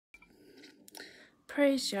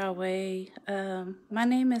Praise Yahweh. My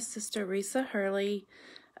name is Sister Resa Hurley.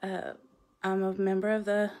 I'm a member of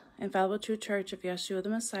the Infallible True Church of Yeshua the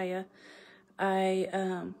Messiah. I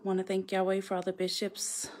want to thank Yahweh for all the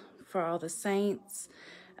bishops, for all the saints,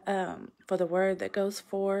 for the word that goes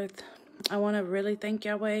forth. I want to really thank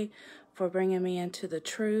Yahweh for bringing me into the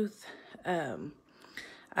truth.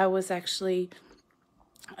 I was actually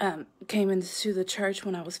came into the church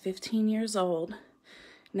when I was 15 years old.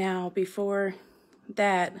 Now, before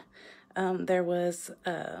that, there was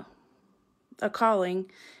a calling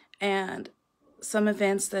and some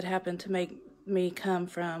events that happened to make me come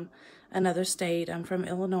from another state. I'm from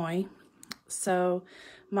Illinois. So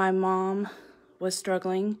my mom was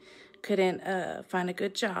struggling, couldn't find a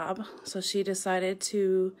good job. So she decided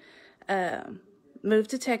to move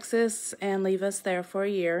to Texas and leave us there for a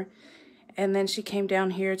year. And then she came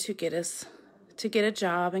down here to get a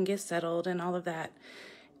job and get settled and all of that,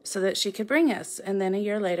 so that she could bring us. And then a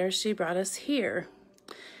year later, she brought us here.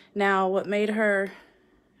 Now, what made her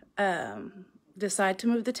decide to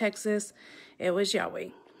move to Texas, it was Yahweh.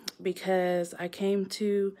 Because I came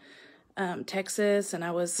to Texas and I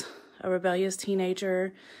was a rebellious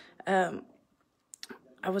teenager. I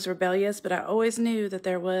was rebellious, but I always knew that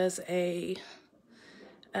there was a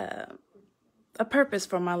purpose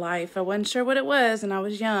for my life. I wasn't sure what it was, and I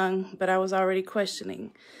was young, but I was already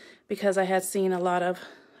questioning because I had seen a lot of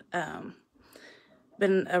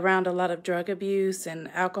been around a lot of drug abuse and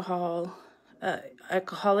alcoholics,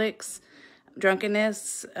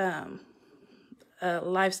 drunkenness, a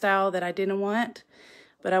lifestyle that I didn't want,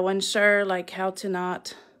 but I wasn't sure how to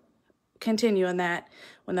not continue in that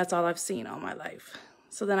when that's all I've seen all my life.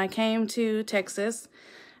 So then I came to Texas,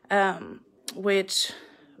 which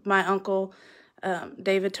my uncle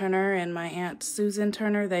David Turner and my aunt Susan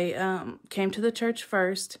Turner, they came to the church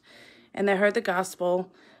first, and they heard the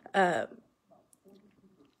gospel. I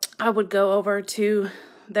would go over to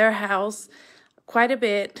their house quite a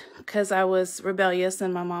bit because I was rebellious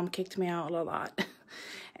and my mom kicked me out a lot,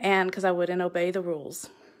 and because I wouldn't obey the rules.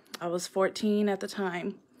 I was 14 at the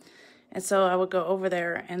time, and so I would go over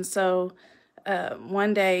there. And so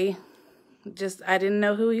one day, I didn't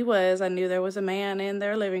know who he was. I knew there was a man in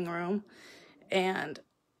their living room, and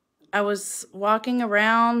I was walking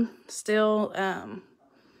around still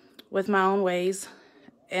with my own ways,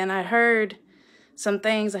 and I heard some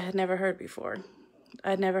things I had never heard before.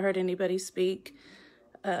 I'd never heard anybody speak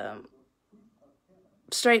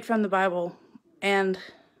straight from the Bible and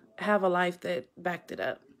have a life that backed it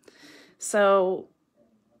up. So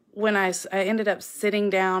when I ended up sitting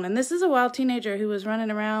down, and this is a wild teenager who was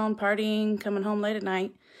running around, partying, coming home late at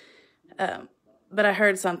night, but I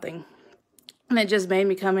heard something, and it just made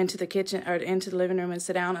me come into the kitchen or into the living room and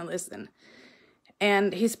sit down and listen.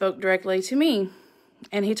 And he spoke directly to me,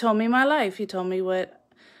 and he told me my life. He told me what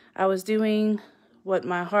I was doing, what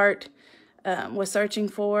my heart was searching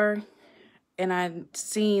for, and I'd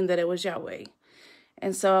seen that it was Yahweh.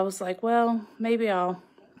 And so I was like, well, maybe I'll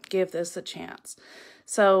give this a chance.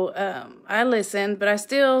 So I listened, but I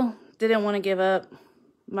still didn't want to give up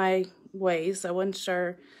my ways. I wasn't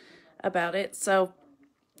sure about it. So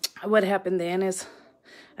what happened then is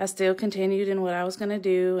I still continued in what I was going to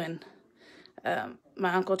do, and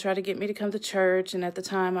my uncle tried to get me to come to church, and at the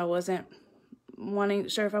time I wasn't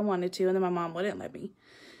sure if I wanted to, and then my mom wouldn't let me.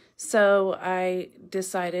 So I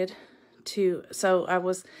decided so I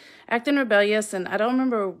was acting rebellious, and I don't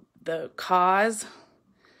remember the cause.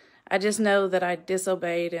 I just know that I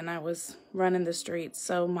disobeyed and I was running the streets.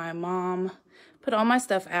 So my mom put all my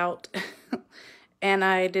stuff out and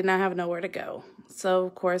I did not have nowhere to go. So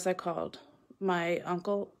of course I called my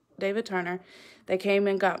uncle David Turner. They came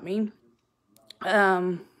and got me.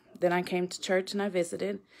 Then I came to church and I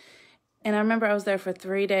visited. And I remember I was there for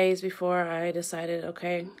 3 days before I decided,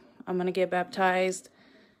 okay, I'm going to get baptized.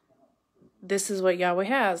 This is what Yahweh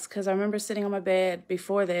has. Because I remember sitting on my bed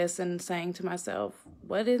before this and saying to myself,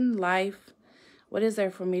 what in life, what is there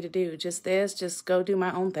for me to do? Just this, just go do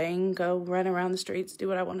my own thing, go run around the streets, do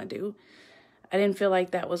what I want to do. I didn't feel like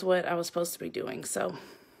that was what I was supposed to be doing. So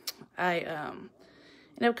I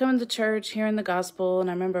ended up coming to church, hearing the gospel. And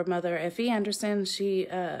I remember Mother Effie Anderson, she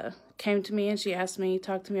came to me and she asked me,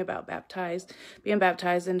 talked to me about being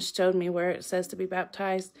baptized, and showed me where it says to be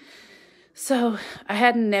baptized. So I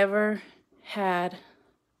had never had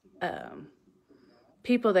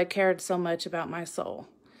people that cared so much about my soul.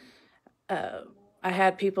 I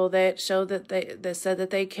had people that showed that said that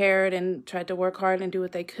they cared and tried to work hard and do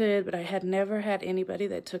what they could, but I had never had anybody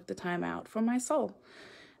that took the time out for my soul,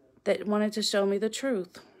 that wanted to show me the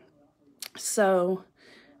truth. So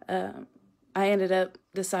I ended up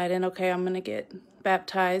deciding, okay, I'm going to get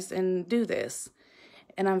baptized and do this.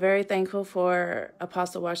 And I'm very thankful for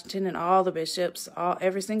Apostle Washington and all the bishops,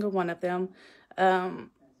 every single one of them. A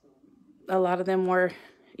lot of them were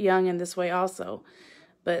young in this way also,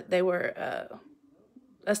 but they were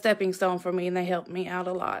a stepping stone for me, and they helped me out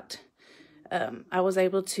a lot. I was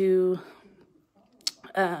able to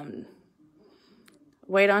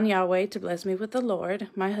wait on Yahweh to bless me with the Lord,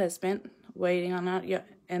 my husband, waiting on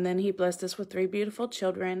and then he blessed us with 3 beautiful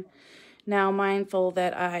children. Now mindful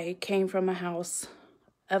that I came from a house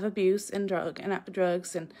of abuse and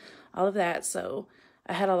drugs and all of that, so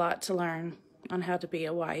I had a lot to learn on how to be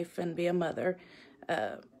a wife and be a mother.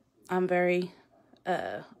 I'm very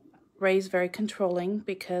raised very controlling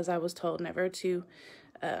because I was told never to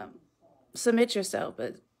submit yourself,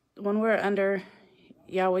 but when we're under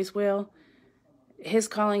Yahweh's will, his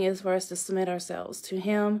calling is for us to submit ourselves to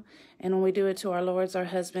him, and when we do it to our Lord's, our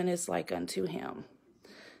husband is like unto him.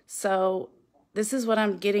 So this is what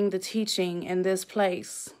I'm getting the teaching in this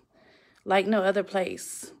place, like no other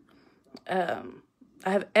place I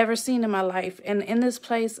have ever seen in my life. And in this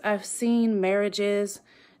place, I've seen marriages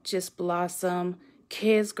just blossom,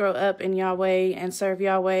 kids grow up in Yahweh and serve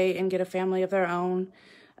Yahweh and get a family of their own.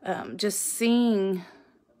 Just seeing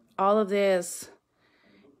all of this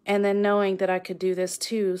and then knowing that I could do this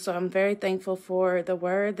too. So I'm very thankful for the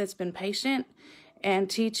word that's been patient and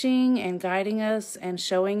teaching and guiding us and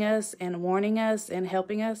showing us and warning us and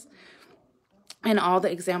helping us, and all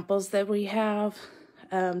the examples that we have.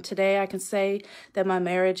 Today I can say that my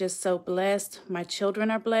marriage is so blessed. My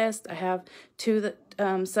children are blessed. I have 2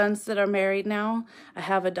 sons that are married now. I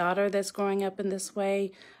have a daughter that's growing up in this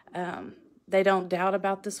way. They don't doubt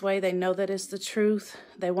about this way. They know that it's the truth.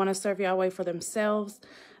 They want to serve Yahweh for themselves.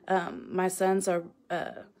 My sons are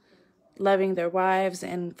loving their wives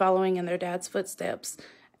and following in their dad's footsteps,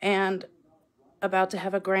 and about to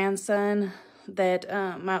have a grandson that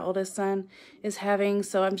my oldest son is having.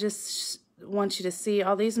 So I'm just want you to see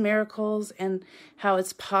all these miracles and how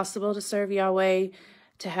it's possible to serve Yahweh,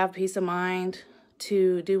 to have peace of mind,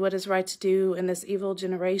 to do what is right to do in this evil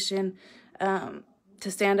generation, to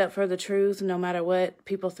stand up for the truth no matter what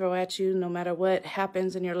people throw at you, no matter what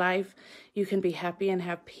happens in your life. You can be happy and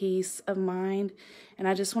have peace of mind. And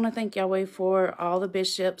I just want to thank Yahweh for all the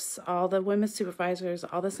bishops, all the women supervisors,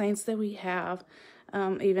 all the saints that we have.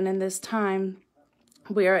 Even in this time,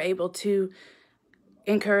 we are able to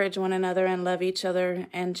encourage one another and love each other.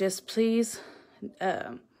 And just please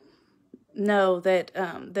know that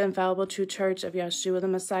the Infallible True Church of Yahshua the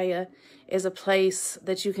Messiah is a place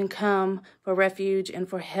that you can come for refuge and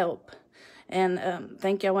for help. And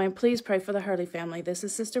thank Yahweh, and please pray for the Hurley family. This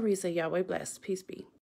is Sister Resa. Yahweh bless. Peace be.